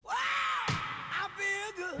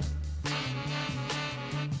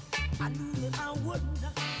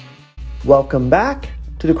Welcome back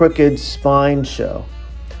to the Crooked Spine Show.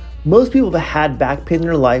 Most people have had back pain in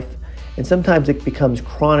their life, and sometimes it becomes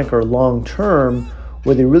chronic or long-term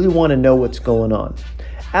where they really want to know what's going on.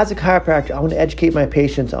 As a chiropractor, I want to educate my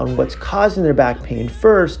patients on what's causing their back pain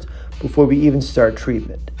first before we even start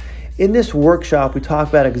treatment. In this workshop, we talk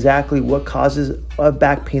about exactly what causes of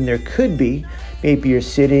back pain there could be. Maybe your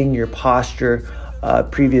sitting, your posture,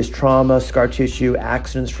 previous trauma, scar tissue,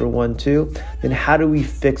 accidents for 1, 2. Then how do we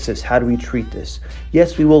fix this? How do we treat this?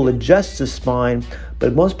 Yes, we will adjust the spine,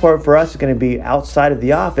 but most part for us is going to be outside of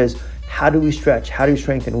the office. How do we stretch? How do we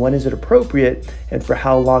strengthen? When is it appropriate? And for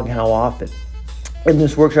how long, how often? In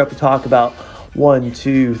this workshop, we talk about 1,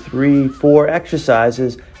 2, 3, 4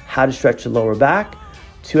 exercises, how to stretch the lower back,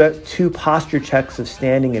 two posture checks of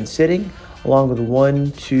standing and sitting, along with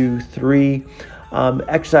 1, 2, 3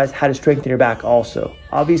 exercise, how to strengthen your back also.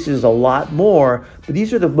 Obviously, there's a lot more, but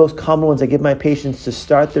these are the most common ones I give my patients to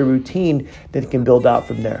start their routine that can build out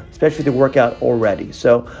from there, especially if they work out already.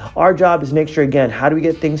 So our job is to make sure, again, how do we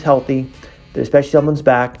get things healthy, especially someone's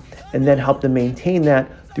back, and then help them maintain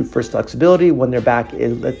that through first flexibility when their back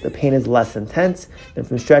is, the pain is less intense, then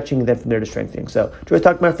from stretching, and then from there to strengthening. So enjoy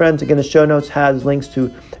talking to my friends. Again, the show notes has links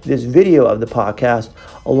to this video of the podcast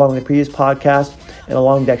along with the previous podcast and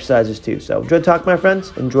along the exercises too. So enjoy talking to my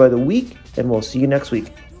friends. Enjoy the week, and we'll see you next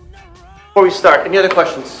week. Before we start, any other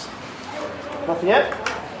questions? Nothing yet?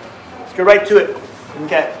 Let's get right to it.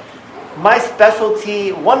 Okay. My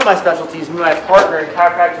specialty, one of my specialties, me and my partner in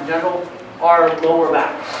chiropractic in general, are lower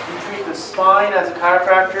backs. We treat the spine as a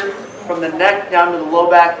chiropractor from the neck down to the low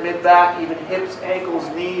back, mid back, even hips, ankles,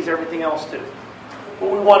 knees, everything else too.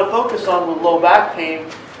 What we want to focus on with low back pain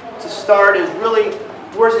to start is really,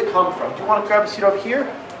 where does it come from? Do you want to grab a seat over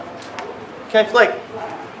here? Okay, if you like.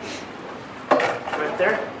 Right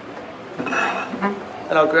there.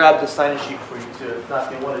 And I'll grab the sign-in sheet for you too. If not,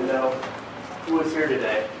 they want to know who is here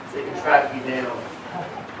today, so they can track you down.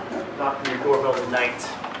 Knock on your doorbell at night.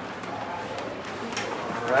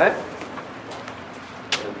 All right.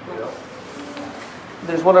 There we go.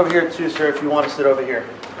 There's one over here too, sir, if you want to sit over here.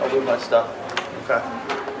 I'll move my stuff. Okay.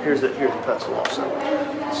 Here's the pencil also.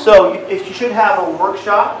 So if you should have a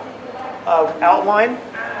workshop outline.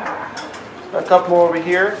 A couple more over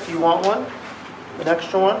here if you want one. An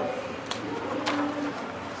extra one.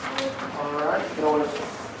 All right. You can always,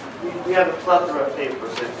 we have a plethora of paper,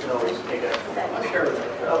 so you can always take it. I'm sure of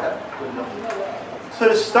it. Okay. So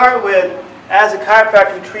to start with, as a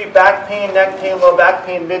chiropractor, we treat back pain, neck pain, low back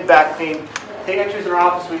pain, mid back pain. Take extras in our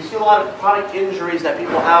office. We see a lot of chronic injuries that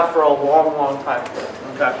people have for a long, long time.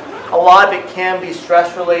 Okay. A lot of it can be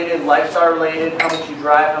stress-related, lifestyle-related, how much you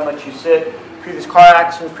drive, how much you sit, previous car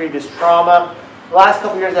accidents, previous trauma. The last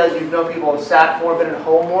couple of years, as you know, people have sat more, been at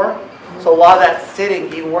home more. So a lot of that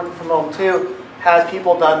sitting, even working from home too, has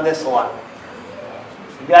people done this a lot.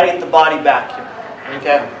 You got to get the body back here.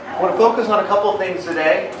 Okay. I want to focus on a couple of things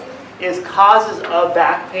today. Is causes of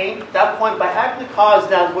back pain. At that point, by having the cause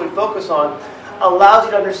down, what we focus on allows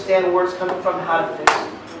you to understand where it's coming from, how to fix it.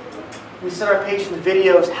 We send our patients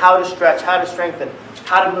videos, how to stretch, how to strengthen,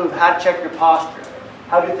 how to move, how to check your posture,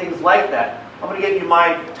 how to do things like that. I'm going to give you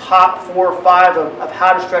my top 4 or 5 of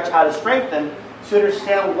how to stretch, how to strengthen, so you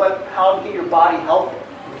understand how to get your body healthy.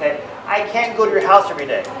 Okay? I can't go to your house every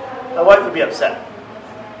day. My wife would be upset.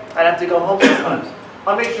 I'd have to go home sometimes.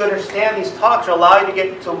 I want to make sure you understand these talks will allow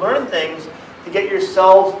you to learn things to get your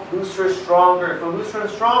cells looser, stronger. If we're looser and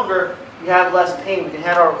stronger, you have less pain. We can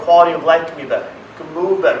handle our quality of life can be better. We can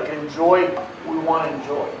move better. We can enjoy what we want to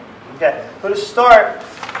enjoy. Okay. So to start,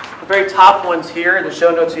 the very top ones here, in the show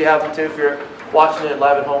notes you have them too if you're watching it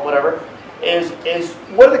live at home, whatever, is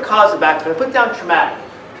what are the causes of back pain? I put down traumatic.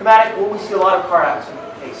 Traumatic, well, we see a lot of car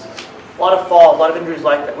accident cases. A lot of falls, a lot of injuries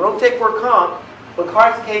like that. We don't take work comp, but car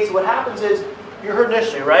accident cases, what happens is, you're hurt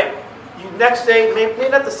initially, right? You next day, maybe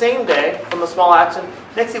not the same day from a small accident,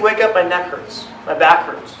 next day you wake up, my neck hurts, my back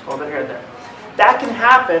hurts, a little bit here and there. That can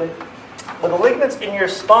happen when the ligaments in your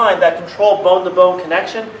spine that control bone-to-bone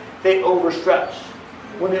connection, they overstretch.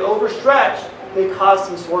 When they overstretch, they cause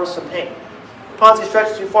some pain. Once they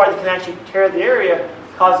stretch too far, they can actually tear the area,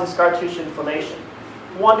 causing scar tissue inflammation.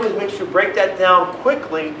 What you want to do is make sure you break that down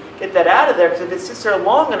quickly, get that out of there, because if it sits there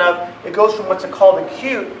long enough, it goes from what's called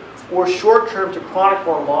acute or short-term to chronic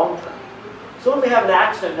or long-term. Someone may have an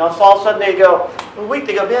accident, now so all of a sudden they go, in a week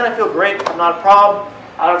they go, man, I feel great, I'm not a problem,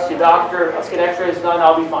 I don't see a doctor, let's get x-rays done,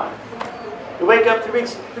 I'll be fine. They wake up 3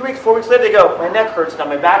 weeks, 4 weeks later, they go, my neck hurts now,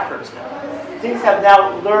 my back hurts now. Things have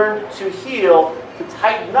now learned to heal, to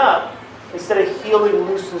tighten up, instead of healing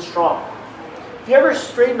loose and strong. If you ever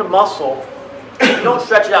straighten a muscle, you don't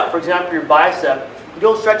stretch it out, for example, your bicep, You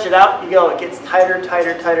don't stretch it out, you go, it gets tighter,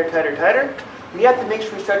 tighter, tighter, tighter, tighter. We have to make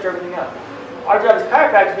sure we stretch everything out. Our job as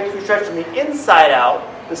chiropractors is to make sure we stretch from the inside out,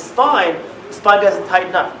 the spine doesn't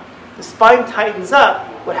tighten up. The spine tightens up,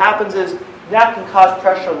 what happens is that can cause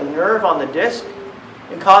pressure on the nerve, on the disc,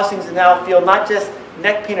 and cause things to now feel not just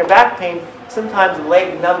neck pain or back pain, sometimes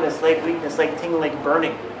leg numbness, leg weakness, leg tingling, leg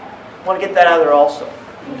burning. I want to get that out of there also.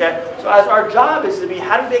 Okay? So as our job is to be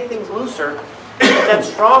how to make things looser and then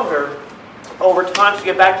stronger over time to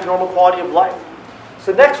get back to normal quality of life.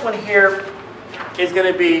 So next one here is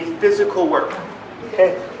going to be physical work.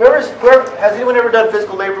 Okay? Has anyone ever done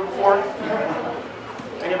physical labor before?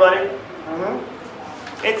 Anybody?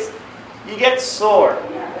 You get sore.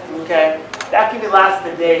 Okay? That can last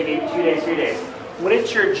a day, maybe 2 days, 3 days. When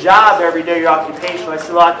it's your job every day, your occupation, I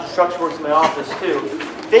see a lot of construction workers in my office too.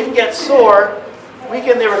 They can get sore,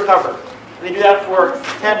 weekend they recover. They do that for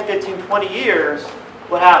 10, 15, 20 years.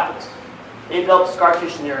 What happens? They develop scar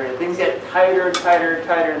tissue in the area. Things get tighter and tighter and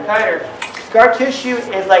tighter and tighter. Scar tissue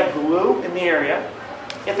is like glue in the area.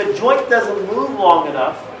 If a joint doesn't move long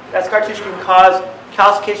enough, that scar tissue can cause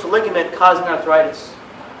calcification of ligament, causing arthritis.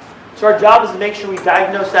 So our job is to make sure we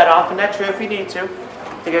diagnose that off an X-ray if we need to.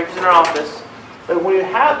 Take X-rays in our office. But when we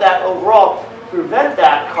have that overall, prevent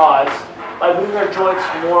that cause by moving our joints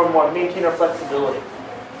more and more, maintain our flexibility.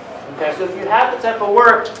 Okay, so if you have the type of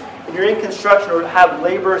work, if you're in construction or have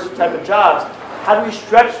laborers type of jobs, how do we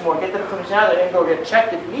stretch more, get the inflammation out of that and get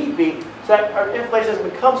checked if need be, so that our inflammation doesn't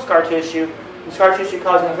become scar tissue, and scar tissue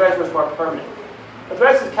causing arthritis is more permanent.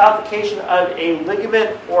 Arthritis is calcification of a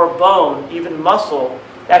ligament or bone, even muscle,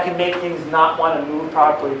 that can make things not want to move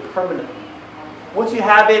properly permanently. Once you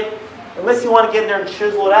have it, unless you want to get in there and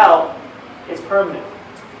chisel it out, it's permanent.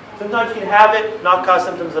 Sometimes you can have it, not cause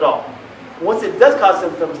symptoms at all. Once it does cause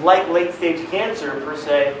symptoms, like late-stage cancer per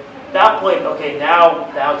se, at that point, okay,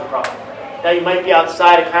 now's the problem. Now you might be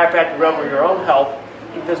outside a chiropractic realm or your own help,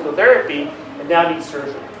 in physical therapy, and now need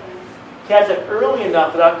surgery. Catch it early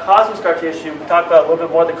enough without causing scar tissue. We talked about a little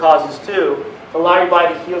bit more of the causes too. Allow your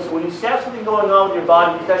body to heal. So when you have something going on with your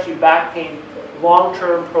body, especially back pain,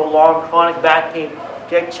 long-term, prolonged, chronic back pain,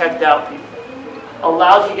 get checked out, people.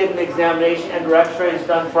 Allows you to get an examination and X-rays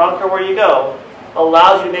done from where you go.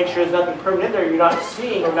 Allows you to make sure there's nothing permanent in there you're not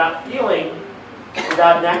seeing or not feeling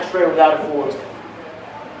without an X-ray or without a full exam.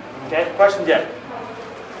 Okay? Questions yet?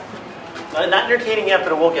 Not entertaining yet,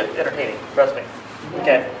 but it will get entertaining. Trust me.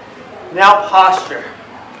 Okay. Now posture.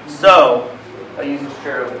 So, I'll use this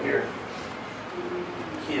chair over here.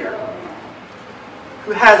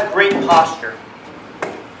 Who has great posture?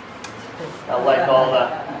 I like all the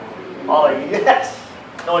yes.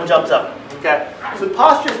 No one jumps up. Okay. So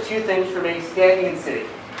posture is two things for me: standing and sitting.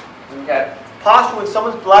 Okay. Posture when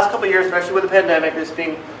someone's the last couple of years, especially with the pandemic, this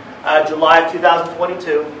being July of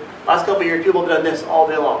 2022, last couple of years people have done this all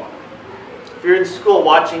day long. If you're in school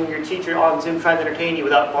watching your teacher on Zoom trying to entertain you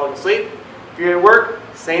without falling asleep, if you're at work,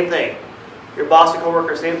 same thing. Your boss or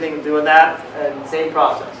coworker, same thing, doing that, and same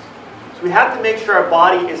process. So we have to make sure our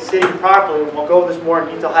body is sitting properly, and we'll go over this more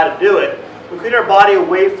in detail how to do it. We clean our body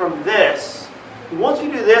away from this. And once we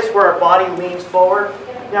do this, where our body leans forward,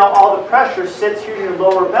 now all the pressure sits here in your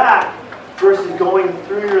lower back versus going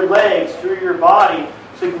through your legs, through your body,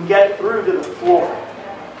 so you can get through to the floor.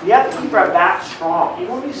 We have to keep our back strong.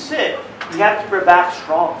 Even when we sit, we have to keep our back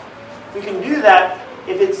strong. If we can do that,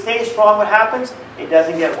 if it stays strong, what happens? It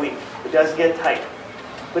doesn't get weak. It doesn't get tight.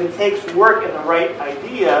 But it takes work and the right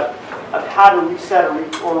idea of how to reset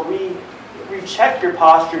or recheck your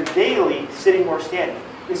posture daily, sitting or standing.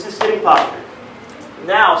 This is sitting posture.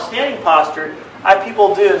 Now, standing posture, I have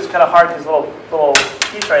people do, it's kind of hard because little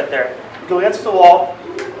piece right there. You go against the wall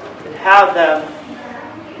and have them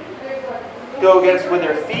go against with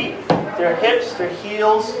their feet, their hips, their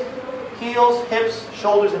heels, hips,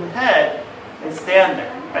 shoulders, and head, and stand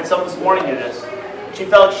there. I had someone this morning do this. She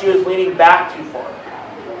felt like she was leaning back too far.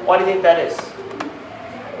 Why do you think that is?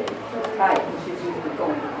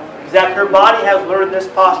 Exactly. Her body has learned this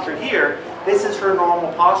posture here. This is her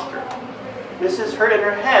normal posture. This is her in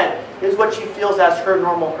her head. This is what she feels as her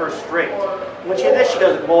normal, her straight. When she did this, she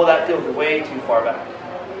goes, whoa, that feels way too far back.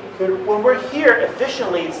 So when we're here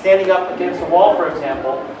efficiently standing up against a wall, for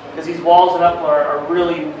example, because these walls and up are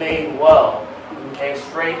really made well, okay,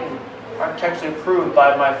 straight and architecturally approved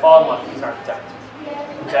by my father-in-law, he's an architect.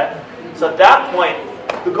 Okay? So at that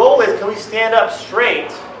point, the goal is, can we stand up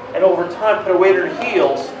straight and over time put a weight on our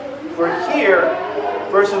heels? We're here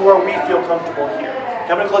versus where we feel comfortable here.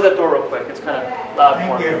 Okay, I'm going to close that door real quick. It's kind of loud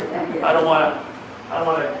for me. I don't want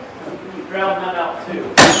to drown them out too.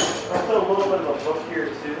 I'll put a little bit of a book here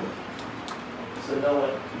too. so no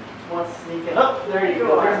one wants to sneak in. Oh, there you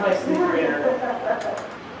go. There's my sneaker inner.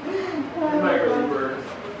 There's my early bird.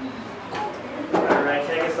 Alright,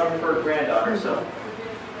 can I get something for her granddaughter? So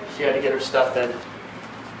she had to get her stuff in.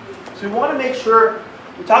 So we want to make sure,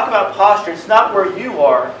 we talk about posture, it's not where you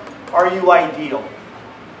are you ideal?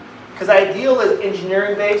 Because ideal is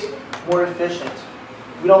engineering based, more efficient.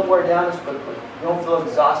 We don't wear down as quickly. We don't feel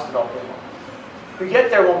exhausted all day long. If we get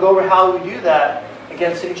there, we'll go over how we do that.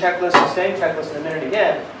 Again, sitting checklist and standing checklist in a minute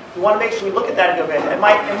again. We want to make sure we look at that and go, okay, am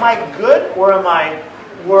I good, or am I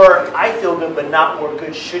where I feel good but not where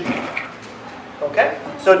good should be? Okay?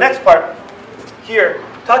 So next part here,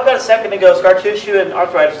 talked about a second ago, scar tissue and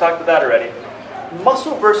arthritis, talked about that already.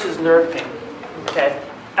 Muscle versus nerve pain. Okay?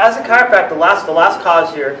 As a chiropractor, the last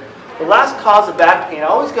cause here, the last cause of back pain, I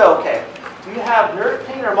always go, okay, do you have nerve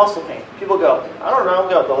pain or muscle pain? People go, I don't know.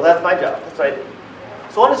 Go, well, that's my job. That's what I do.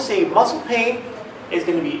 So I want to see muscle pain is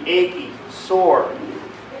going to be achy, sore,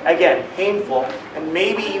 again, painful, and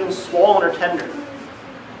maybe even swollen or tender.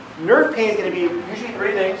 Nerve pain is going to be usually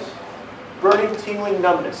three things: burning, tingling,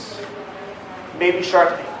 numbness, maybe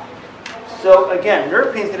sharp pain. So again,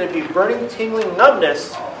 nerve pain is going to be burning, tingling,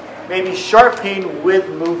 numbness, maybe sharp pain with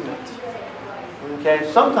movement.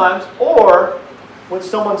 Okay, sometimes, or when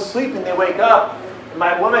someone's sleeping, they wake up.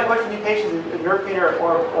 One of my questions to patients is nerve pain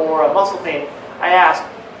or muscle pain. I ask,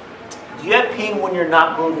 do you have pain when you're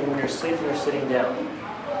not moving, when you're sleeping or sitting down?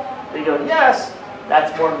 They go, yes,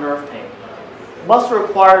 that's more nerve pain. Muscle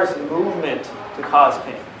requires movement to cause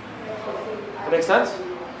pain. That makes sense?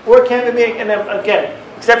 Or it can be, and then again,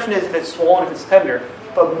 exception is if it's swollen, if it's tender.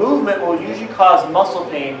 But movement will usually cause muscle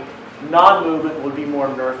pain. Non-movement would be more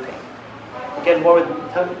nerve pain. Again, more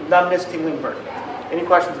with numbness, tingling, burning. Any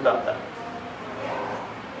questions about that?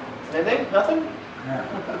 Anything? Nothing?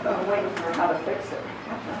 I'm waiting for how to fix it.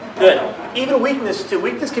 Good. Even weakness too.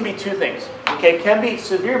 Weakness can be two things. Okay, it can be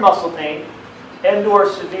severe muscle pain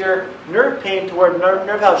and/or severe nerve pain to where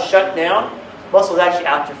nerve house shut down, muscle is actually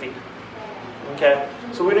atrophied. Okay,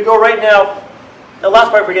 so we're going to go right now. The last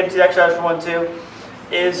part, if we get into the exercise for 1-2,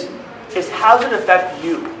 is how does it affect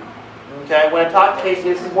you? Okay, when I talk to patients,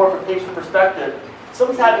 this is more from patient perspective. If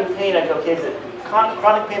someone's having pain, I go, okay, is it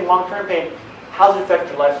chronic pain, long-term pain? How does it affect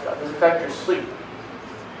your lifestyle? Does it affect your sleep?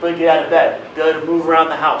 Ability to get out of bed, ability to move around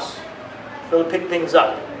the house, ability to pick things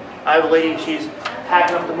up. I have a lady, she's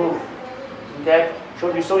packing up to move. Okay?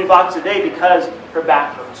 She'll do so many boxes a day because her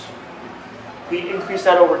back hurts. We increase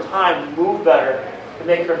that over time, move better, to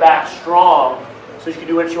make her back strong so she can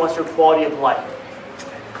do what she wants to her quality of life.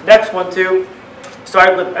 Next one too,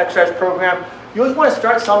 starting with exercise program. You always want to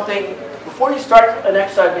start something, before you start an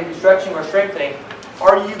exercise, maybe stretching or strengthening,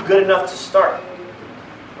 are you good enough to start?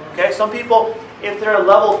 Okay, some people, if they're a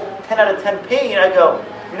level 10 out of 10 pain, I go,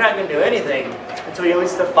 you're not going to do anything until you at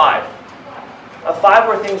least a 5. A 5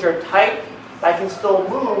 where things are tight, I can still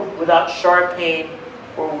move without sharp pain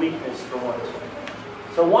or weakness for one.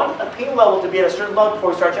 So want a pain level to be at a certain level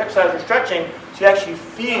before we start exercise or stretching so you actually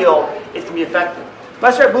feel it can be effective. If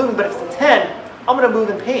I start moving, but if it's a 10, I'm going to move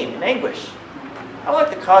in pain, in anguish. I don't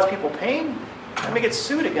like to cause people pain. I may get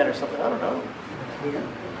sued again or something, I don't know.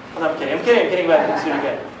 No, I'm kidding about getting sued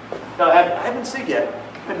again. No, I haven't been sued yet.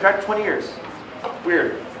 I've been tracked 20 years.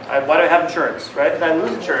 Weird. Why do I have insurance, right? Did I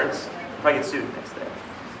lose insurance if I get sued next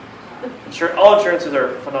day? All insurances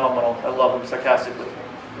are phenomenal. I love them sarcastically.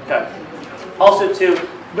 Okay. Also, too,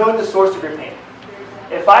 knowing the source of your pain.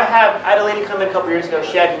 If I had a lady come in a couple years ago,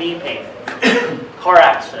 she had knee pain. Car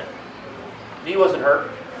accident. Knee wasn't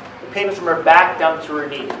hurt. The pain was from her back down to her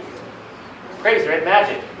knee. Crazy, right?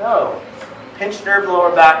 Magic. No. Pinched nerve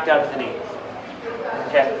lower back down to the knee.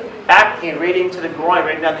 Okay. Back pain radiating to the groin,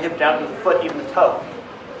 right down the hip, down to the foot, even the toe.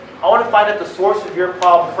 I want to find out the source of your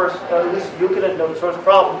problem first. At least you can know the source of the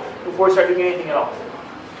problem before you start doing anything at all.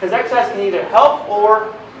 Because exercise can either help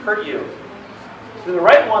or hurt you. So the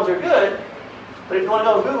right ones are good, but if you want to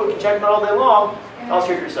go on Google, you can check them out all day long. I'll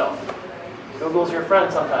share it yourself. Google's your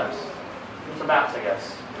friend sometimes. Do some maps, I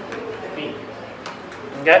guess. Me.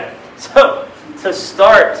 Okay? So, to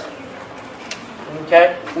start,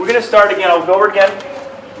 okay, we're going to start again. I'll go over it again.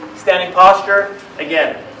 Standing posture.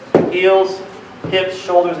 Again, heels, hips,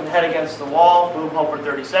 shoulders, and head against the wall. Boom, hold for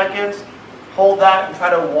 30 seconds. Hold that and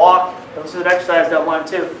try to walk. This is an exercise that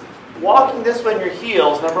 1-2. Walking this way in your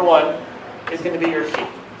heels, number 1, is going to be your feet.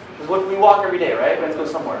 Because we walk every day, right? We have to go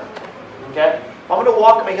somewhere. Okay? If I'm going to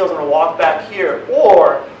walk on my heels, I'm going to walk back here.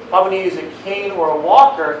 Or if I'm going to use a cane or a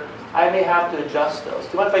walker, I may have to adjust those.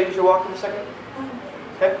 Do you mind if I use your walker for a second?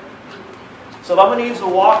 Okay? So if I'm going to use a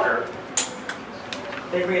walker,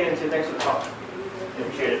 they bring it into next to the car.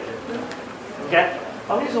 Appreciate it. Okay?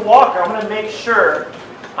 If I'm going to use a walker, I'm going to make sure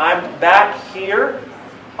I'm back here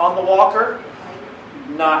on the walker,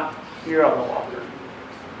 not here on the walker.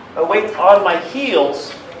 My weight's on my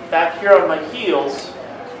heels, back here on my heels,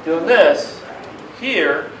 doing this,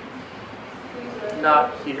 here,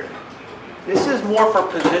 not here. This is more for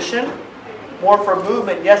position, more for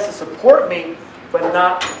movement, yes, to support me, but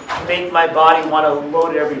not make my body want to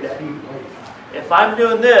load it every day. If I'm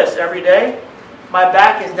doing this every day, my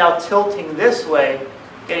back is now tilting this way,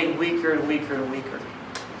 getting weaker and weaker and weaker.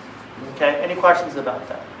 Okay, any questions about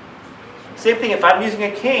that? Same thing, if I'm using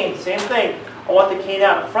a cane, same thing. I want the cane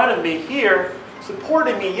out in front of me here,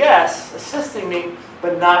 supporting me, yes, assisting me,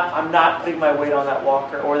 but I'm not putting my weight on that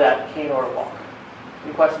walker or that cane or walker.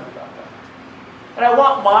 Any questions about that? And I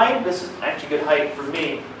want mine, this is actually good height for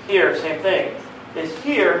me, here, same thing, is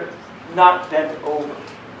here, not bent over.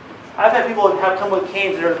 I've had people have come with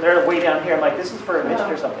canes that they're way down here. I'm like, this is for a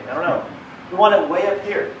midget or something. I don't know. You want it way up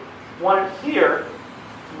here. You want it here,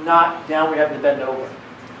 not down where you have to bend over.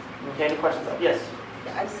 Okay, any questions about it? Yes?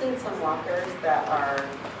 Yeah, I've seen some walkers that are,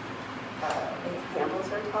 the handles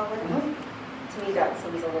are taller. To me, that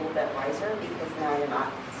seems a little bit wiser because now you're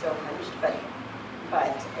not so hunched, but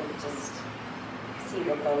I just see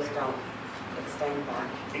that those don't extend back.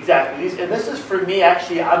 Exactly. And this is for me,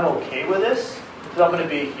 actually, I'm okay with this because I'm going to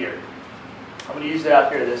be here. I'm going to use it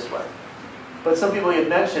out here this way. But some people you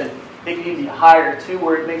mentioned, they can even be higher too,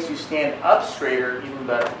 where it makes you stand up straighter, even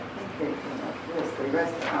better. They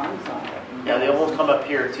rest their arms on it. Yeah, they almost come up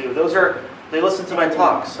here too. They listen to my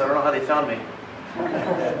talks, so I don't know how they found me.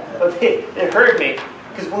 But it heard me.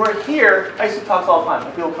 Because when we're here, I used to talk all the time.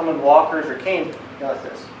 When people come in walkers or canes, like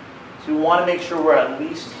this. So you want to make sure we're at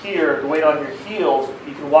least here, the weight on your heels.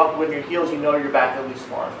 You can walk with your heels, you know your back at least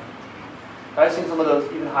far enough. I've seen some of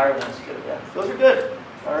those even higher than this too. Yeah, those are good.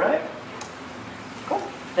 All right. Cool.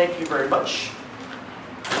 Thank you very much.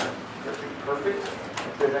 Perfect.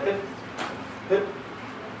 Is that good? Good.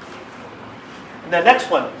 And the next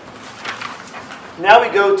one. Now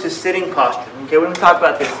we go to sitting posture. Okay, we haven't talked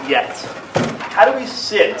about this yet. How do we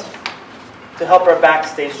sit to help our back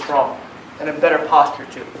stay strong and a better posture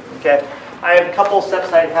too? Okay, I have a couple of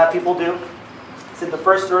steps I have people do. Sit in the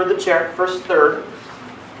first third of the chair, first third.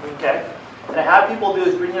 Okay, and I have people do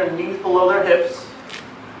is bring their knees below their hips,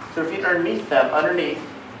 so their feet are underneath them, underneath.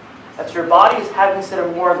 That's your body is having instead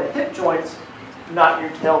of more of the hip joints, not your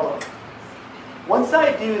tailbone. Once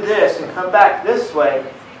I do this and come back this way,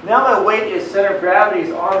 now my weight is center of gravity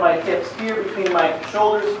is on my hips here between my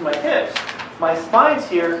shoulders and my hips. My spine's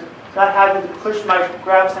here, not having to push my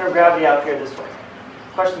center of gravity out here this way.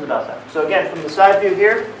 Questions about that? So again, from the side view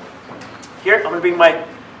here, I'm going to bring my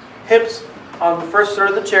hips on the first third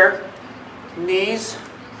of the chair, knees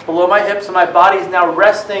below my hips, and my body is now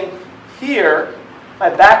resting here. My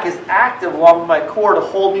back is active along my core to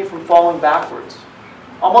hold me from falling backwards.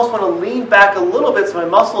 Almost want to lean back a little bit so my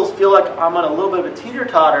muscles feel like I'm on a little bit of a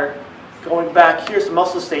teeter-totter going back here so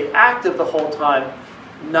muscles stay active the whole time,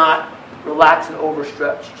 not relaxed and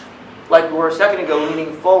overstretched. Like we were a second ago,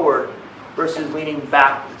 leaning forward versus leaning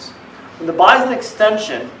backwards. When the body's an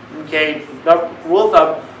extension, okay, rule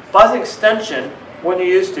of thumb, body's an extension, when you're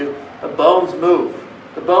used to, the bones move.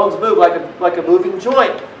 The bones move like a moving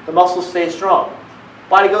joint. The muscles stay strong.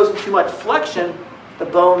 Body goes into too much flexion, the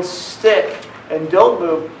bones stick and don't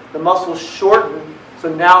move, the muscles shorten,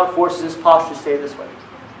 so now it forces this posture to stay this way.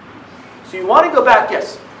 So you want to go back,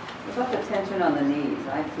 yes? What about the tension on the knees?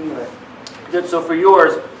 I feel it. Good, so for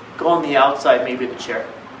yours, go on the outside, maybe of the chair.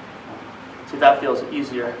 See if that feels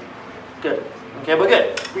easier. Good. Okay, but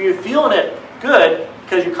good. When you're feeling it, good,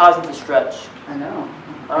 because you're causing the stretch. I know.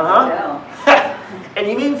 Uh-huh. And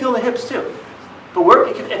you may even feel the hips too. But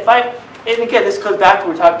and again, this goes back to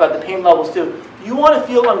what we talked about the pain levels too. You want to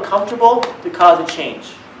feel uncomfortable to cause a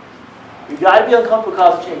change. You've got to be uncomfortable to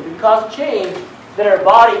cause a change. If you cause a change, then our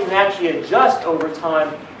body can actually adjust over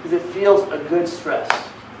time because it feels a good stress.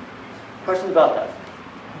 Questions about that?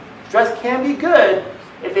 Stress can be good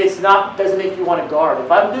if it's not doesn't make you want to guard.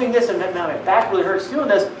 If I'm doing this and now my back really hurts doing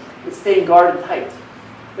this, it's staying guarded tight.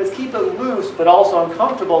 Let's keep it loose but also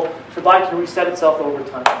uncomfortable so the body can reset itself over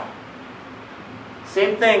time.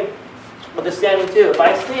 Same thing with the standing too. If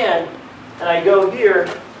I stand and I go here,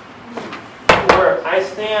 where I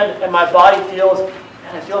stand and my body feels,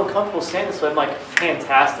 man, I feel uncomfortable standing this way. I'm like,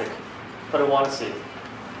 fantastic, but I want to see.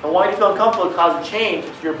 I want you to feel uncomfortable to cause a change.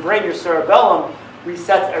 Your brain, your cerebellum,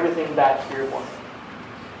 resets everything back here more.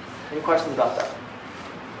 Any questions about that?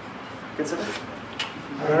 Consider?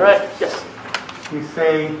 All right, yes? You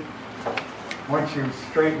say once you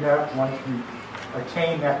straighten up, once you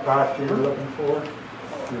attain that posture you're looking for,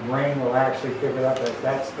 your brain will actually pick it up as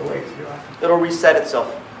that's the way it's doing. It'll reset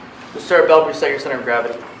itself. The cerebellum reset your center of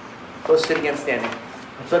gravity. both sitting and standing.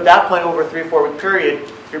 So at that point, over a 3-4 week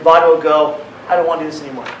period, your body will go, I don't want to do this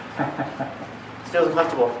anymore. It feels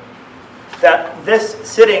uncomfortable. That this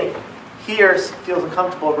sitting here feels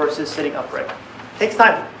uncomfortable versus sitting upright. Takes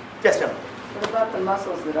time. Yes, Jim? What about the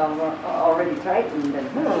muscles that are already tightened and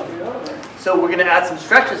pushed it over? So we're going to add some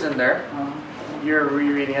stretches in there. Oh. You're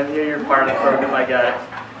rereading it. You're part of the program. I got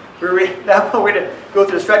it. Now we're going to go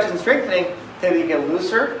through the stretches and strengthening until you get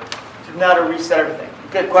looser. So now to reset everything.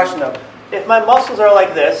 Good question though. If my muscles are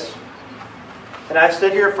like this, and I've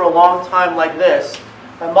stood here for a long time like this,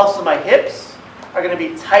 my muscles in my hips are going to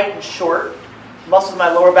be tight and short. Muscles in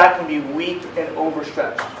my lower back can be weak and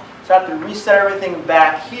overstretched. So I have to reset everything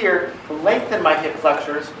back here to lengthen my hip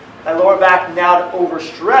flexors. My lower back now to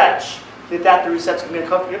overstretch. That the reset's going to be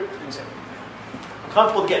uncomfortable.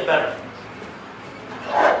 Uncomfortable to get better.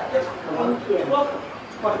 You're welcome.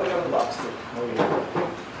 But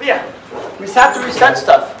yeah, we just have to reset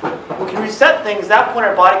stuff. We can reset things. At that point,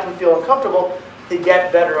 our body can feel uncomfortable to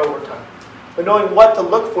get better over time. But knowing what to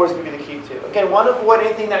look for is going to be the key too. Again, want to avoid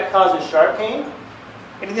anything that causes sharp pain.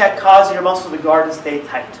 Anything that causes your muscles to guard and stay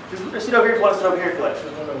tight. Just sit over here if you want to sit over here if you like.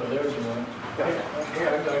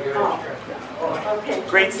 Okay.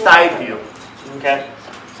 Great side view. Okay.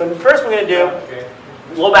 So the first we're going to do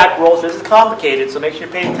low back rolls. This is complicated, so make sure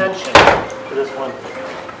you pay attention to this one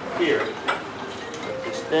here.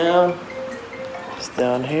 Just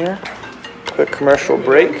down here. Quick commercial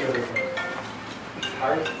break. Here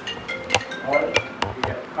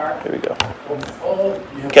we go.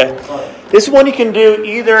 Okay. This one you can do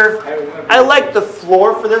either. I like the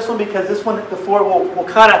floor for this one because this one, the floor will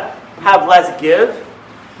kind of have less give.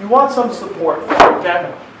 You want some support.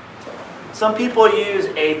 Okay. Some people use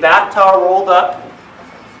a bath towel rolled up.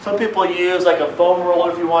 Some people use like a foam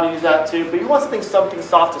roller if you want to use that too. But you want something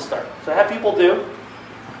soft to start. So I have people do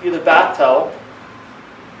either bath towel.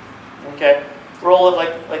 Okay. Roll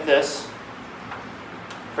it like this.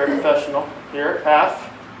 Very professional. Here, half.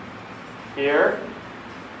 Here.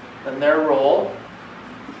 Then their roll.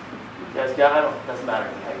 You guys got it? Doesn't matter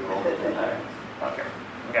how you roll it.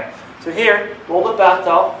 Okay. So here, roll the bath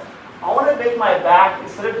towel. I want to make my back,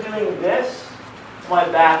 instead of doing this, my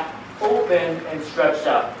back open and stretched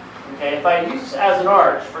out. Okay, if I use this as an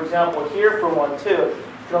arch, for example, here for 1, 2, it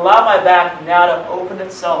can allow my back now to open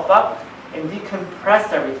itself up and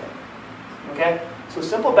decompress everything. Okay, so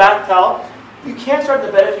simple bath towel. You can start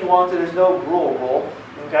the bed if you want to. There's no rule.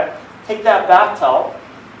 Okay, take that bath towel,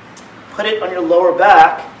 put it on your lower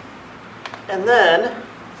back, and then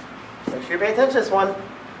make sure you pay attention to this one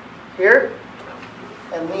here,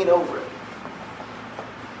 and lean over it.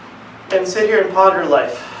 And sit here and ponder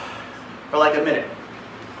life for like a minute.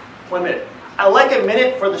 1 minute. I like a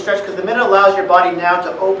minute for the stretch because the minute allows your body now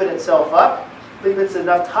to open itself up. But if it's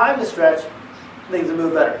enough time to stretch, things will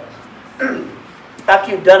move better.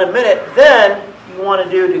 After you've done a minute, then you want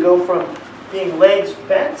to go from being legs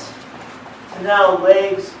bent to now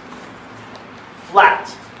legs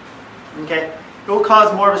flat. Okay? It will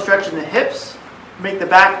cause more of a stretch in the hips, make the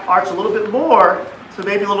back arch a little bit more, so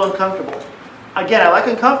maybe a little uncomfortable. Again, I like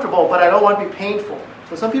uncomfortable, but I don't want to be painful.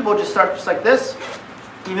 So some people just start just like this,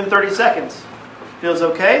 even 30 seconds. Feels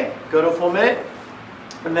okay, go to a full minute,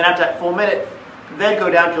 and then after that full minute, then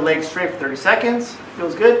go down to your legs straight for 30 seconds.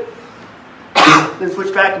 Feels good. Then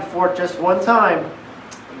switch back and forth just one time.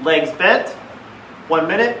 Legs bent, 1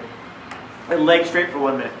 minute, and legs straight for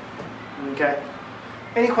 1 minute. Okay?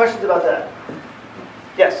 Any questions about that?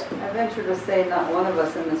 Yes? I venture to say not one of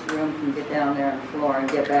us in this room can get down there on the floor and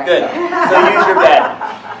get back Good. up. So use your bed.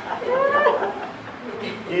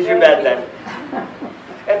 Use your bed then.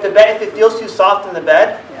 If it feels too soft in the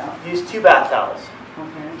bed, use 2 bath towels.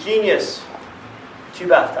 Okay. Genius. 2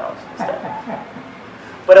 bath towels instead.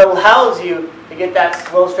 But it allows you to get that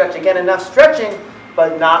slow stretch. Again, enough stretching,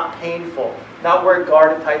 but not painful. Not where it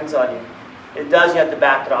guard and tightens on you. It does, you have to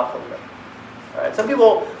back it off a little bit. All right. Some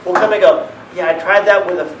people will come and go, yeah, I tried that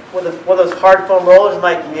with one of those hard foam rollers. I'm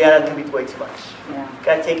like, yeah, that's going to be way too much. Yeah.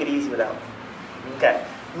 Got to take it easy without it. Okay.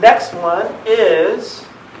 Next one is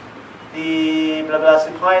the blah blah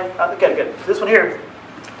supine. Okay, good. So this one here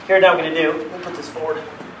now I'm going to do. Let me put this forward.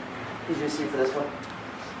 Easier to see for this one.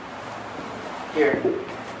 Here.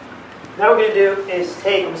 Now what we're going to do is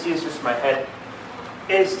take. Let me see this just in my head.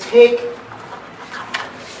 Is take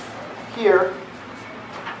here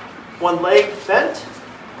one leg bent,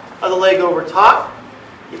 other leg over top.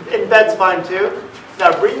 In bed's fine too.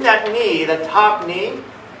 Now bring that knee, that top knee,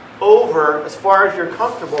 over as far as you're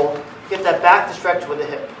comfortable. Get that back to stretch with the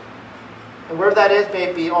hip. And where that is,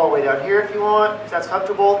 maybe all the way down here if you want, if that's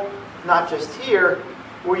comfortable. Not just here.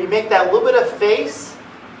 Where you make that little bit of face,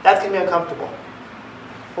 that's going to be uncomfortable.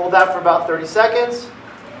 Hold that for about 30 seconds,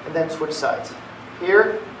 and then switch sides.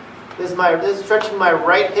 Here, this is stretching my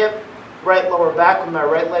right hip, right lower back with my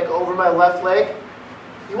right leg over my left leg.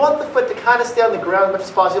 You want the foot to kind of stay on the ground as much as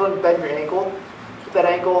possible. You don't bend your ankle. Keep that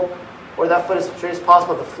ankle or that foot as straight as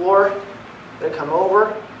possible on the floor. Let it come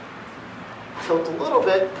over. Tilt a little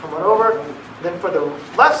bit, come on over. Then for the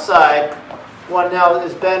left side, one now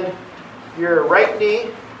is bend your right knee,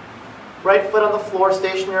 right foot on the floor,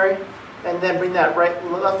 stationary, and then bring that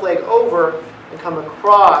left leg over and come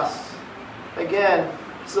across. Again,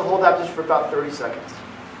 this is hold that position for about 30 seconds.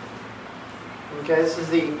 Okay, this is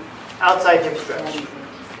the outside hip stretch.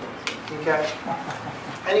 Okay.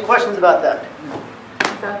 Any questions about that?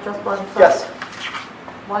 Is that just one side? Yes.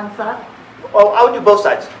 One side? Oh, I would do both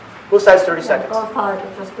sides. Both sides 30 seconds. Both sides,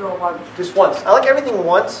 but just do it once. Just once. I like everything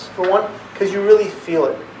once for one because you really feel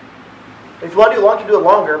it. If you want to do it long, you can do it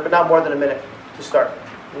longer, but not more than a minute to start.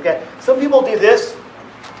 Okay. Some people do this,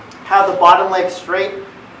 have the bottom leg straight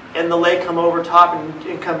and the leg come over top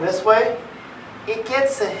and come this way. It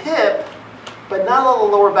gets the hip, but not on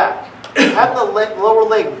the lower back. Have the lower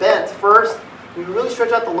leg bent first. You really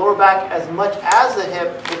stretch out the lower back as much as the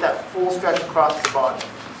hip with that full stretch across the body.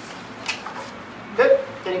 Good?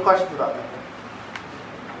 Any questions about that?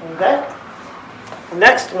 Okay.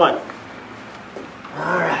 Next one.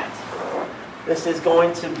 All right. This is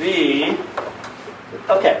going to be,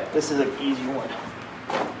 okay, this is an easy one.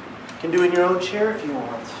 You can do it in your own chair if you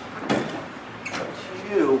want. Up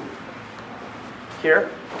to you.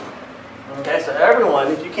 Here. Okay, so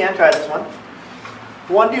everyone, if you can, try this one. What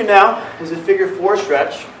you want to do now is a figure 4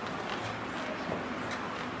 stretch.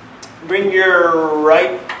 Bring your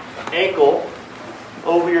right ankle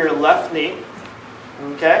over your left knee.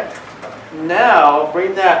 Okay? Now,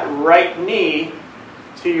 bring that right knee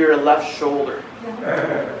to your left shoulder.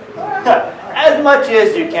 As much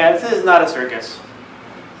as you can. This is not a circus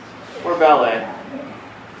or ballet.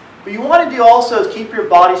 What you want to do also is keep your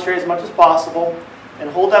body straight as much as possible and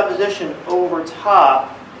hold that position over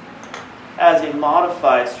top as a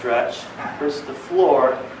modified stretch versus the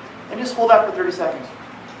floor. And just hold that for 30 seconds.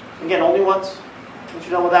 Again, only once. Once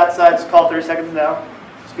you're done with that side, just call it 30 seconds now.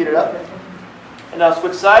 Speed it up. And now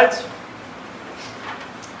switch sides.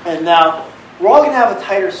 And now, we're all going to have a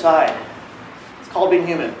tighter side. It's called being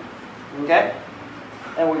human. Okay?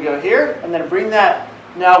 And we go here, and then bring that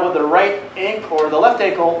now with the right ankle, or the left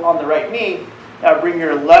ankle on the right knee. Now bring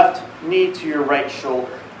your left knee to your right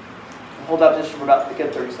shoulder. And hold that position for about,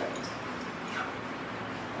 again, 30 seconds.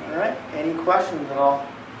 All right? Any questions at all?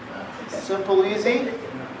 Simple, easy?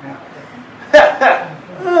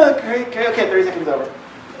 Okay, 30 seconds over.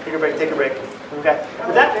 Take a break, take a break. Okay.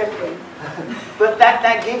 But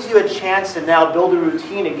that gives you a chance to now build a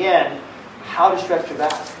routine again, how to stretch your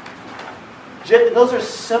back. Those are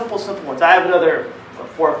simple ones. I have another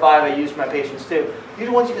 4 or 5 I use for my patients too. These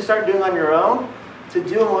are ones you can start doing on your own. To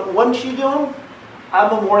do them, once you do them,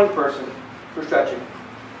 I'm a morning person for stretching.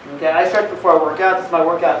 Okay, I stretch before I work out. That's my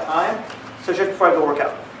workout time. So I stretch before I go work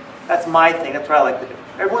out. That's my thing. That's what I like to do.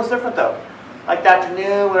 Everyone's different though. Like the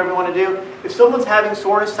afternoon, whatever you want to do. If someone's having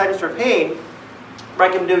soreness, tightness, or pain, I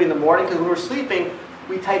recommend doing it in the morning because when we're sleeping,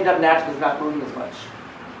 we tighten up naturally because we're not moving as much.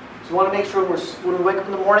 So you want to make sure when we wake up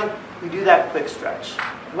in the morning, we do that quick stretch.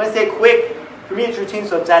 When I say quick, for me it's routine,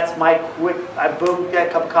 so that's my quick, I boom, get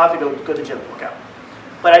a cup of coffee, go to the gym, work out.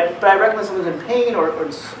 But I recommend someone's in pain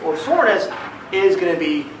or soreness is going to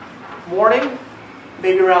be morning,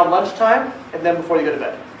 maybe around lunchtime, and then before they go to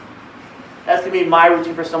bed. That's going to be my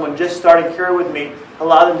routine for someone just starting Cure with me.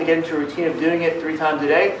 Allow them to get into a routine of doing it 3 times a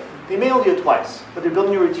day. They may only do it twice, but they're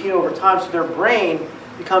building a routine over time so their brain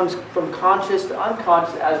becomes from conscious to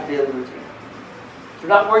unconscious as a daily routine. So you're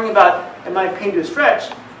not worrying about, am I in pain to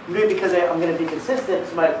stretch? I'm doing it because I'm going to be consistent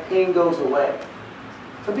so my pain goes away.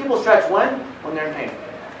 Some people stretch when they're in pain.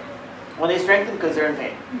 When they strengthen because they're in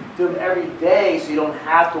pain. Do them every day so you don't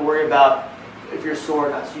have to worry about if you're sore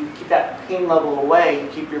or not. So you keep that pain level away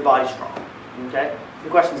and keep your body strong. Okay? Any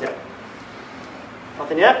questions yet?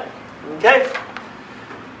 Nothing yet? Okay.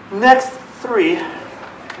 Next 3,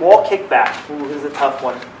 wall kickback. Ooh, this is a tough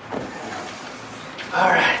one. All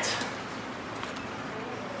right.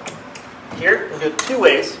 Here, we do 2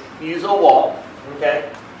 ways. You use a wall.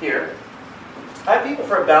 Okay? Here. I have people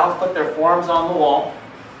for a balance put their forearms on the wall.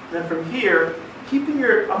 Then from here, I'm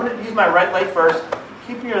going to use my right leg first.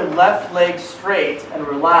 Keeping your left leg straight and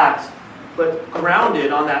relaxed, but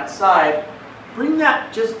grounded on that side. Bring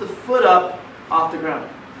that just the foot up off the ground.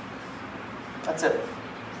 That's it.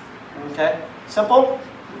 Okay? Simple?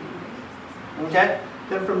 Okay?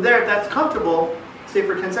 Then from there, if that's comfortable, stay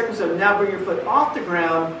for 10 seconds. So now bring your foot off the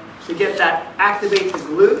ground to get that, activate the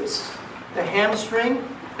glutes, the hamstring,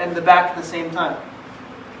 and the back at the same time.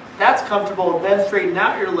 That's comfortable. Then straighten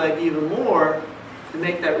out your leg even more to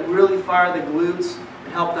make that really fire the glutes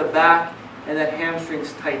and help the back and that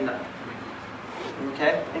hamstrings tighten up.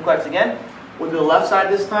 Okay, and quads again. We'll do the left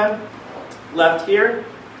side this time. Left here.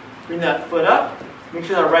 Bring that foot up. Make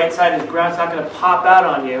sure the right side is ground. It's not going to pop out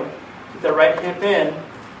on you. Keep that right hip in.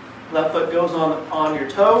 Left foot goes on your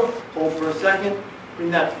toe. Hold for a second.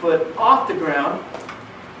 Bring that foot off the ground.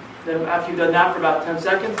 Then after you've done that for about 10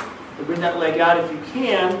 seconds, you'll bring that leg out if you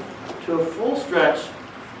can to a full stretch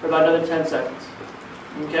for about another 10 seconds.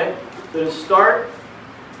 Okay? So to start,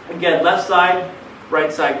 again, left side,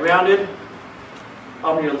 right side grounded.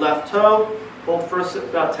 On your left toe. Hold for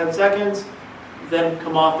about 10 seconds. Then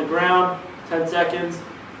come off the ground, 10 seconds.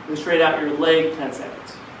 Then straight out your leg, 10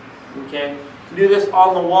 seconds. Okay? You do this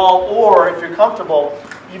on the wall, or if you're comfortable,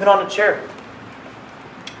 even on a chair.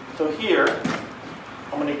 So here,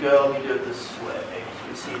 I'm going to go, let me do it this way. You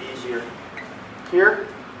can see it easier. Here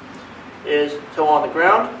is toe on the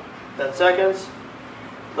ground, 10 seconds.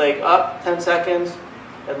 Leg up, 10 seconds.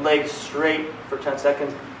 And leg straight for 10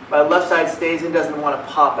 seconds. My left side stays in, doesn't want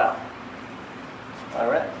to pop out. All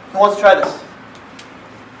right. Who wants to try this?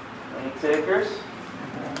 Any takers?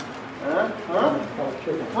 Huh?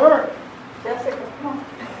 Jessica, come on.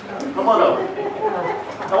 Come on over.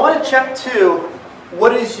 I want to check too,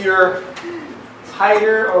 what is your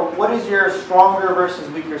tighter or what is your stronger versus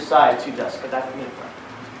weaker side too, Jessica? That's me.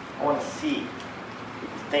 I want to see what you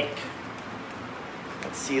think.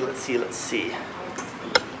 Let's see.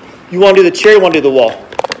 You want to do the chair, you want to do the wall?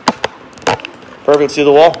 Perfect, let's do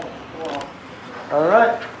the wall. All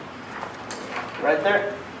right. Right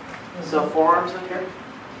there. So forearms in here,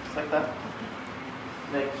 just like that.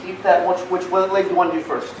 Then keep that, which leg do you want to do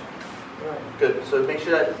first? Right. Good, so make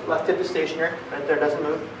sure that left hip is stationary, right there, doesn't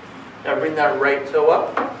move. Now bring that right toe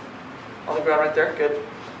up, on the ground right there, good.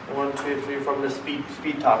 1, 2, 3, 4, from the speed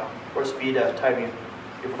talk, or speed time view.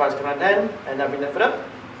 3, 4, 5, 6, 7, 8, 10, and now bring that foot up. A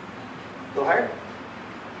little higher.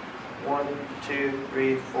 1, 2,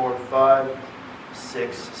 3, 4, 5,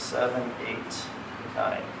 6, 7, 8,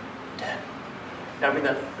 9, 10. Now bring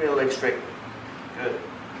the leg straight. Good.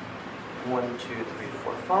 1, 2, 3,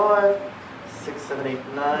 4, 5, 6, 7, 8,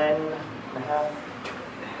 9 and a half.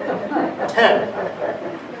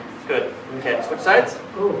 10. Good. Okay, switch sides.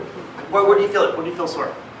 Ooh, Where do you feel it? Where do you feel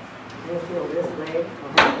sore? I feel this leg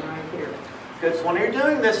right here. Good. So when you're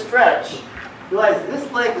doing this stretch, realize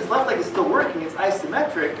this left leg is still working. It's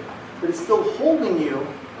isometric, but it's still holding you.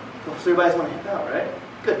 So everybody's going to hip out, right?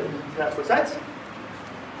 Good. So now switch sides.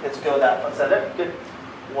 Let's go that one side there. Good.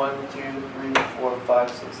 1, 2, 3, 4, 5,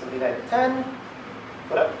 6, 7, 8, 9, 10.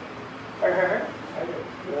 Put up. Right.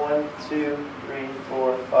 1, 2, 3,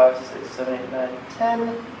 4, 5, 6, 7, 8, 9, 10.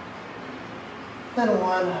 Then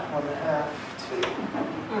 1, 1.5, 2,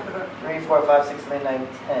 3, 4, 5, 6, 7, 8, 9,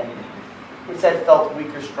 10. Which side felt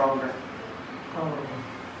weaker, stronger? Oh,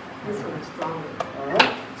 this one's stronger. All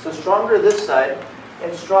right. So stronger this side,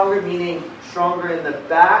 and stronger meaning stronger in the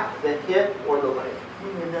back, the hip, or the leg.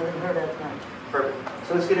 It doesn't hurt as much. Perfect.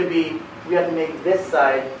 So it's going to be, we have to make this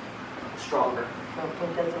side stronger. So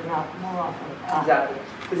put this one out more often. Exactly.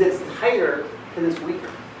 Because it's tighter, because it's weaker.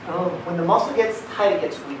 Oh, When the muscle gets tight, it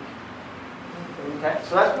gets weak. Okay?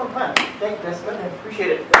 So that's one plan. Thank you, Jessica. I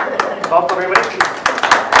appreciate it. Golf for everybody.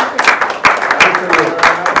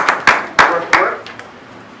 Work.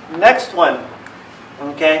 Next one.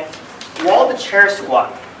 Okay? Wall to chair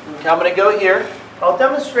squat. Okay, I'm going to go here. I'll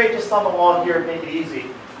demonstrate just on the wall here, make it easy.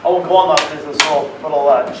 I won't go on the because this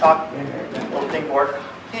little chalk little thing board.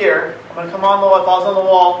 Here, I'm going to come on the wall. If I was on the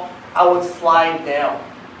wall, I would slide down.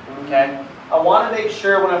 Okay? I want to make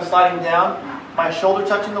sure when I'm sliding down, my shoulder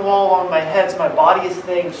touching the wall along my head, so my body is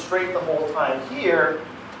staying straight the whole time. Here,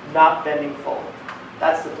 not bending forward.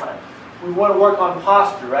 That's the plan. We want to work on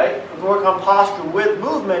posture, right? We work on posture with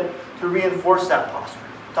movement to reinforce that posture.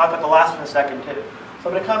 We'll talk about the last one in a second too. So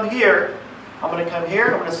I'm going to come here. I'm going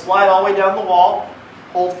to slide all the way down the wall,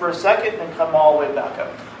 hold for a second, and come all the way back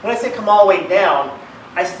up. When I say come all the way down,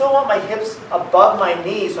 I still want my hips above my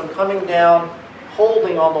knees, so I'm coming down,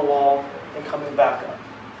 holding on the wall, and coming back up.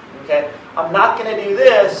 Okay? I'm not going to do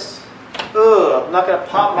this. I'm not going to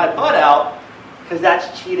pop my butt out, because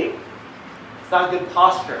that's cheating. It's not good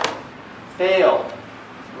posture. Fail.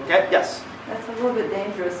 Okay? Yes? That's a little bit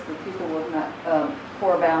dangerous for people with not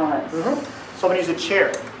poor balance. So I'm going to use a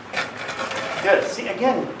chair. Good. See,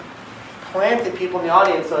 again, planted people in the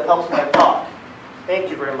audience, so it helps when I talk.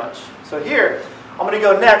 Thank you very much. So here, I'm going to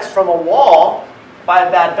go next from a wall. If I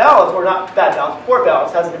have bad balance, or not bad balance, poor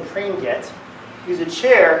balance, hasn't been trained yet, use a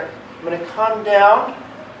chair. I'm going to come down,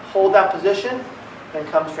 hold that position, then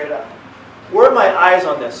come straight up. Where are my eyes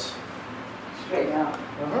on this? Straight out.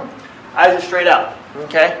 Eyes are straight out.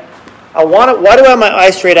 Okay. I want it. Why do I have my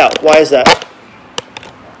eyes straight out? Why is that?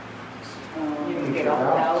 You get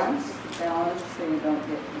off balance, so you don't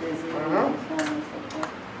get dizzy and so on and so forth.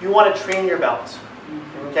 You want to train your balance.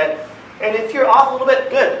 Okay. And if you're off a little bit,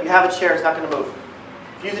 good. You have a chair. It's not going to move.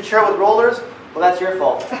 If you use a chair with rollers, well, that's your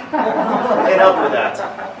fault. I can't help you with that.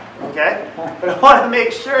 Okay. But I want to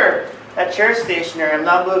make sure that chair's stationary. I'm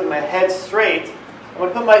not moving. My head straight. I'm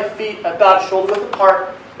going to put my feet about shoulder width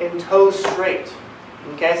apart and toes straight.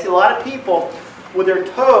 Okay, I see a lot of people with their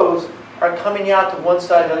toes are coming out to one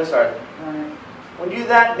side and the other side. Right. When you do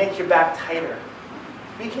that, make your back tighter.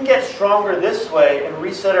 We can get stronger this way and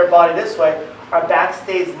reset our body this way. Our back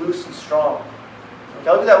stays loose and strong. Okay,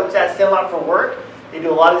 look at that stand a lot for work. They do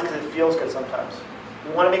a lot of this because it feels good sometimes.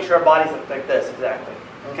 We want to make sure our bodies look like this, exactly.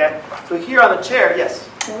 Okay, so here on the chair, yes.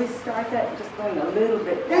 Can we start that just going a little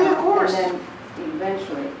bit down? Yeah, of course. And then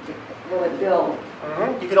eventually, will it build?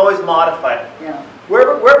 You can always modify it. Yeah.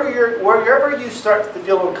 Wherever you start to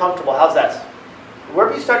feel uncomfortable, how's that?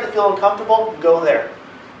 Wherever you start to feel uncomfortable, go there.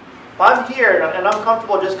 If I'm here and I'm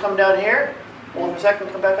comfortable, just come down here. Hold for a second,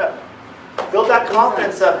 come back up. Build that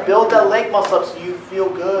confidence up. Build that leg muscle up so you feel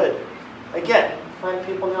good. Again, find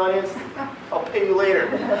people in the audience. I'll pay you later.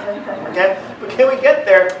 Okay? But can we get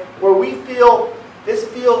there where we feel this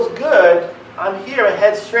feels good? I'm here, my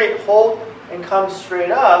head straight, hold and come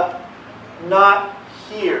straight up, not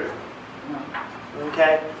here.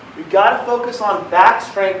 Okay? We've got to focus on back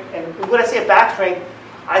strength. And when I say back strength,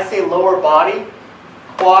 I say lower body,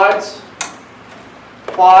 quads,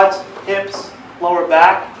 hips, lower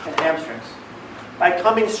back, and hamstrings. By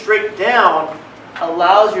coming straight down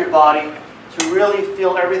allows your body to really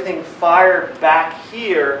feel everything fire back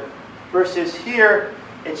here versus here,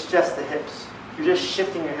 it's just the hips. You're just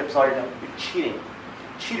shifting your hips all you're doing. You're cheating.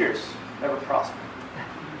 Cheaters never prosper.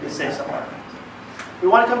 They say somewhere. We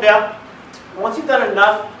want to come down. Once you've done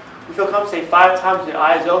enough, we feel comfortable, say 5 times with the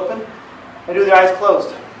eyes open and do with your eyes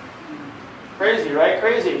closed. Crazy, right?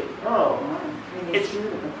 Crazy. No.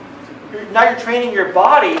 Now you're training your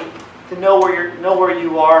body to know where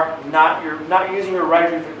you are, not using your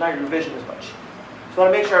not your vision as much. So we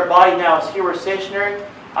want to make sure our body now is here. We're stationary,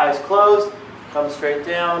 eyes closed, come straight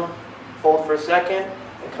down, hold for a second,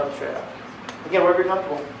 and come straight up. Again, wherever you're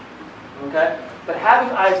comfortable. Okay? But having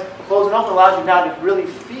eyes closed and open allows you now to really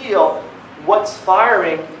feel what's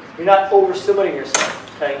firing. You're not overstimulating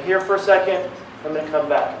yourself. Okay, here for a second, I'm going to come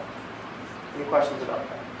back. Any questions about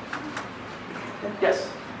that?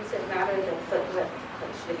 Yes? Does it matter the foot width?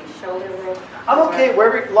 Should it be shoulder width? I'm okay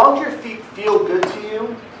wherever, as long as your feet feel good to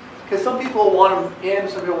you, because some people want them in,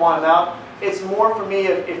 some people want them out. It's more for me,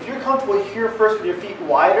 if you're comfortable here first with your feet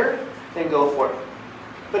wider, then go for it.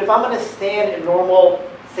 But if I'm going to stand in normal,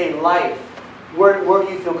 say, life, where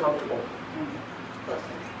do you feel comfortable?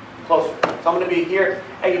 Closer. So I'm going to be here.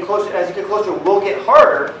 As you get closer, it will get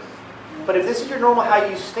harder. But if this is your normal how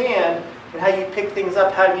you stand and how you pick things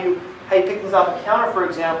up, how you pick things off a counter, for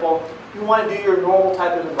example, you want to do your normal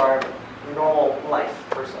type of environment, your normal life,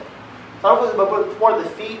 per se. So but more the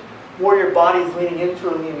feet, more your body is leaning into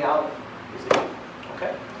and leaning out.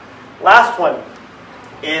 Okay. Last one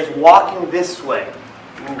is walking this way.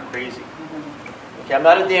 Ooh, crazy. Okay, I'm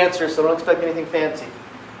not a dancer, so don't expect anything fancy.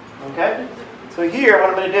 Okay? So here,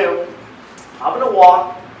 what I'm going to do, I'm going to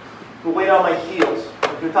walk with weight on my heels.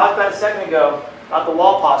 We talked about a second ago about the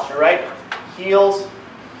wall posture, right? Heels,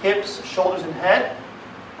 hips, shoulders, and head.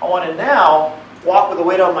 I want to now walk with the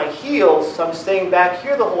weight on my heels, so I'm staying back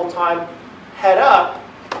here the whole time, head up,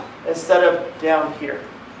 instead of down here.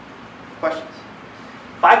 Questions?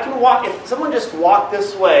 If I can walk, if someone just walked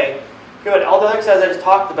this way, good, all the other exercises I just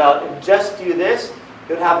talked about, and just do this,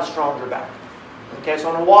 you would have a stronger back. Okay, so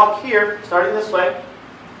I'm going to walk here, starting this way,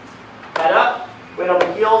 head up, weight on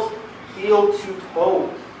my heels, heel to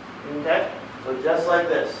toe. Okay, so just like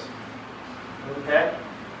this. Okay,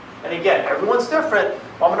 and again, everyone's different.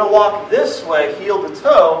 I'm going to walk this way, heel to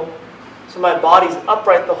toe, so my body's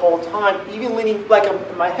upright the whole time, even leaning, like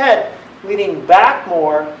in my head, leaning back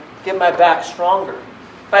more to get my back stronger.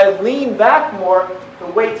 If I lean back more, the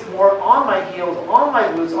weight's more on my heels, on my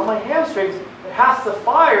glutes, on my hamstrings. It has to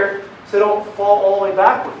fire so it don't fall all the way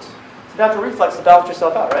backwards. So you have to reflex to balance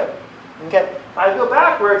yourself out, right? Okay. If I go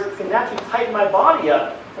backwards, it's going to naturally tighten my body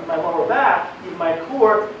up and my lower back, keep my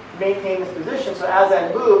core, maintain this position. So as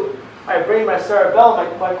I move, I bring my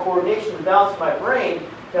cerebellum, my coordination and balance my brain,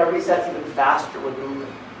 and it resets even faster with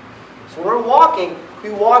movement. So when we're walking,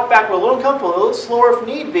 we walk back, we're a little uncomfortable, a little slower if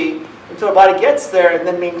need be, until our body gets there and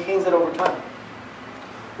then maintains it over time.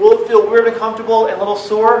 Will it feel weird and uncomfortable and a little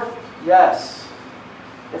sore? Yes.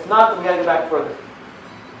 If not, then we got to go back further.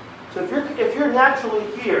 So if you're naturally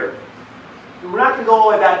here, we're not going to go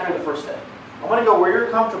all the way back here the first day. I want to go where you're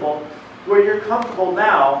comfortable. Where you're comfortable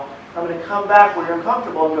now, I'm going to come back where you're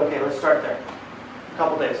uncomfortable and go, okay, let's start there. A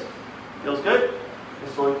couple days. Feels good?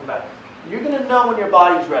 Just slowly come back. You're going to know when your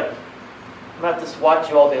body's ready. I'm going to have to watch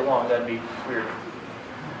you all day long. That'd be weird.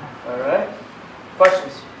 All right?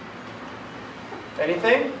 Questions?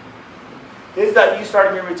 Anything? This is that you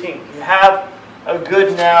starting your routine. You have a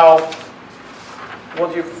good now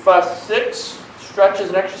 1, 2, 4, 5, 6 stretches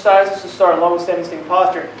and exercises to start along with standing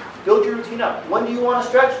posture. Build your routine up. When do you want to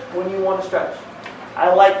stretch? When do you want to stretch?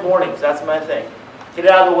 I like mornings. That's my thing. Get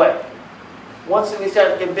it out of the way. Once we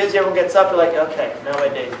start getting busy, everyone gets up, you're like, okay, now my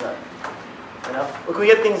day's done. You know? Look, we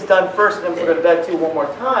get things done first, and then we go to bed too one more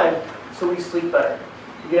time, so we sleep better.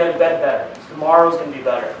 You get out of bed better. So tomorrow's going to be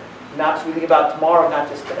better. Not so we think about tomorrow, not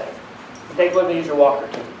just today. So take a look and use your walker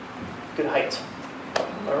too. Good height.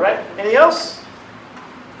 All right. Anything else?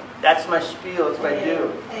 That's my spiel. That's what I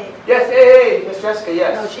do. Hey. Yes. Hey, Miss Jessica.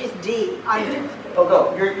 Yes. No, she's D. I'm Oh,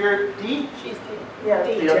 go. You're D. She's D. Yeah,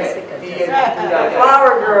 D. Okay. Jessica. D. Jessica. Got it.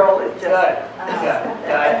 Flower girl is Got Jessica. it.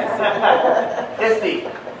 Got it. Yes, D.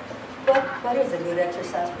 What is a good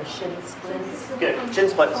exercise for shin splints? Good. Shin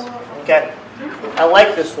splints. Okay. I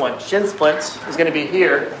like this one. Shin splints is going to be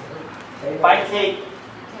here. If I take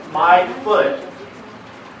my foot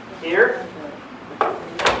here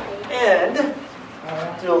and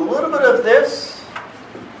do a little bit of this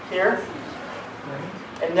here,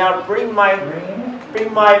 and now bring my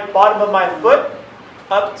bottom of my foot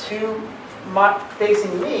up to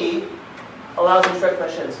facing me, allows me to stretch my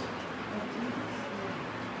shins.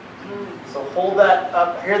 So hold that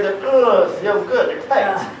up here. Feel good. They're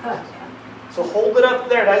tight. So hold it up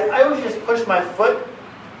there. And I always just push my foot,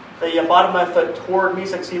 the bottom of my foot toward me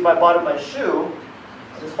so I can see my bottom of my shoe.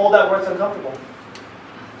 Just hold that where it's uncomfortable.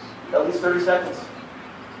 At least 30 seconds.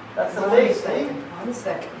 That's the face, eh? 1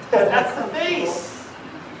 second. That's the face.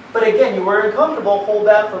 But again, you were uncomfortable. Hold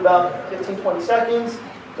that for about 15, 20 seconds.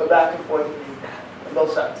 Go back and forth on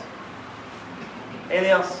both sides.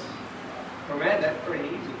 Anything else? For men, that's pretty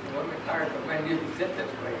easy. Women tired, but men usually sit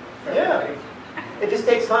this way. Yeah. It just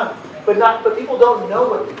takes time. But people don't know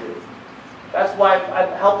what to do. That's why I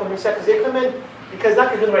help them reset, because they come in because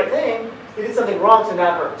not because they're doing the right thing, they did something wrong, so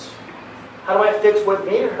now it hurts. How do I fix what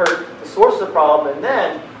made it hurt, the source of the problem, and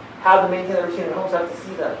then how to maintain the routine at home so I have to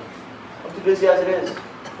see them? I'm too busy as it is.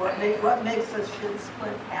 What makes a shin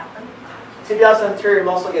splint happen? Tibialis anterior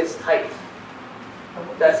muscle gets tight.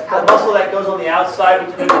 That's the muscle that goes on the outside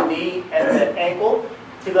between the knee and the ankle.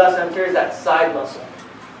 Tibialis anterior is that side muscle.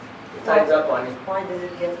 It tightens up on you. Why does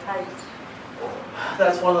it get tight?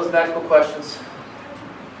 That's one of those magical questions.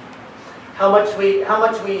 How much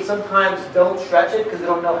we sometimes don't stretch it because we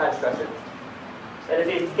don't know how to stretch it. And if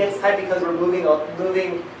it gets tight because we're moving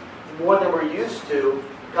more than we're used to,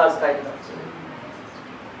 it causes tightness.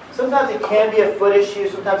 Sometimes it can be a foot issue,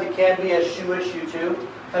 sometimes it can be a shoe issue too.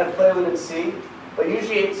 Kind of play with and see. But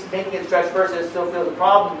usually it's making it stretch first and it still feels a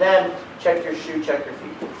problem, then check your shoe, check your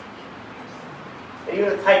feet. And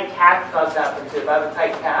even a tight calf causes that happen too. If I have a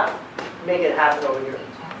tight calf, make it happen over here.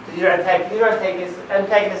 So these are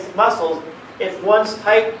antagonistic muscles. If one's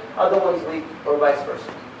tight, other one's weak, or vice versa.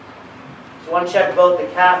 So you want to check both the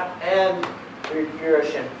calf and your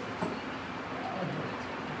shin.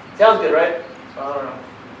 Sounds good, right? I don't know.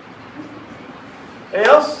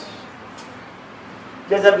 Anything else?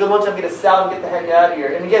 You guys have a good lunch. I'm going to salad and get the heck out of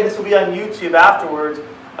here. And again, this will be on YouTube afterwards.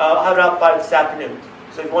 I'll have it out by this afternoon.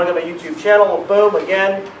 So if you want to go to my YouTube channel, boom,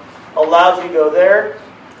 again, allows you to go there.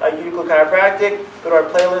 Uniqlo Chiropractic. Go to our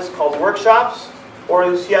playlist called Workshops. Or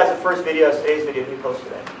you'll see as the first video, today's video we post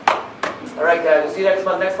today. All right, guys. We'll see you next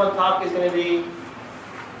month. Next month talk is going to be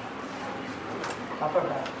Upper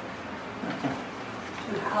back.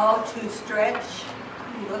 How to stretch,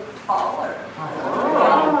 look taller.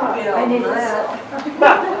 I need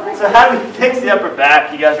that. So how do we fix the upper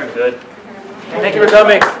back? You guys are good. Thank you for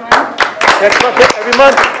coming. Next month, every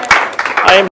month.